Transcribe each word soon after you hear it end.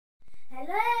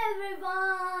Hello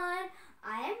everyone,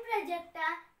 I am Prajakta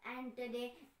and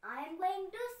today I am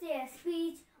going to say a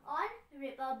speech on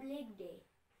Republic Day.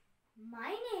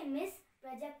 My name is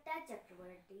Prajakta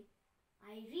Chakravarti.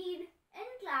 I read in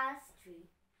class 3.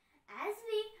 As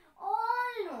we all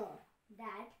know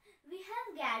that we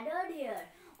have gathered here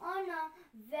on a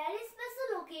very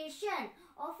special occasion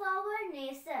of our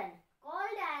nation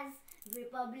called as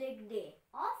Republic Day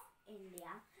of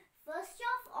India. First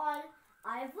of all,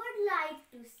 I would like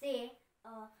to say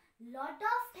a lot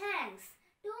of thanks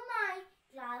to my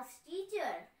class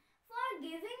teacher for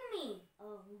giving me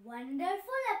a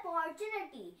wonderful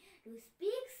opportunity to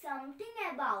speak something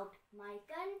about my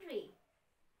country.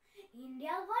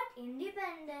 India got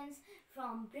independence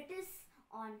from British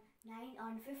on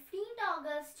 15th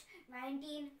August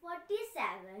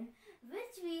 1947,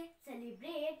 which we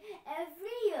celebrate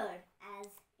every year as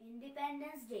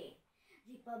Independence Day.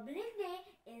 Republic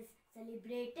Day is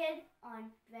celebrated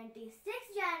on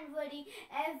 26th January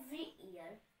every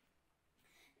year.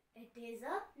 It is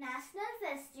a national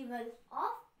festival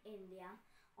of India.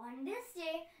 On this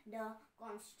day, the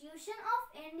Constitution of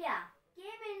India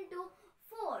came into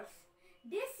force.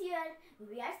 This year,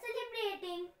 we are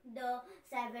celebrating the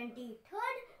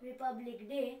 73rd Republic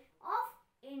Day of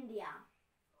India.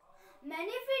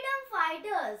 Many freedom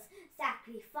fighters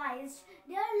sacrificed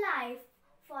their life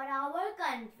for our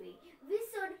country. We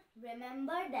should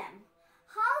remember them.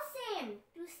 How shame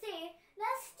to say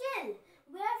that still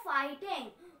we are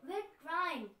fighting with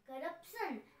crime,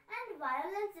 corruption and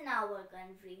violence in our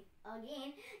country.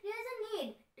 Again, there is a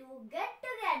need to get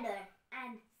together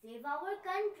and save our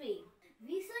country.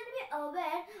 We should be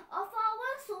aware of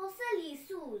our social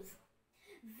issues.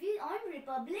 On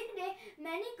Republic Day,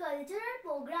 many cultural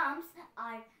programs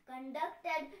are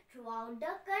conducted throughout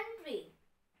the country.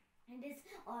 It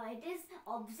is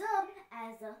observed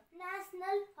as a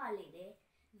national holiday.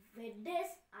 With this,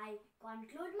 I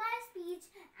conclude my speech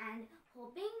and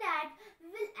hoping that we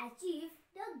will achieve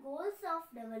the goals of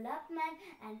development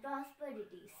and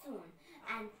prosperity soon.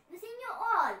 And wishing you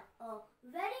all a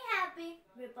very happy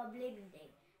Republic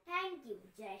Day. Thank you.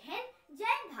 Jai Hind,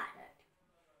 Jai Bharat.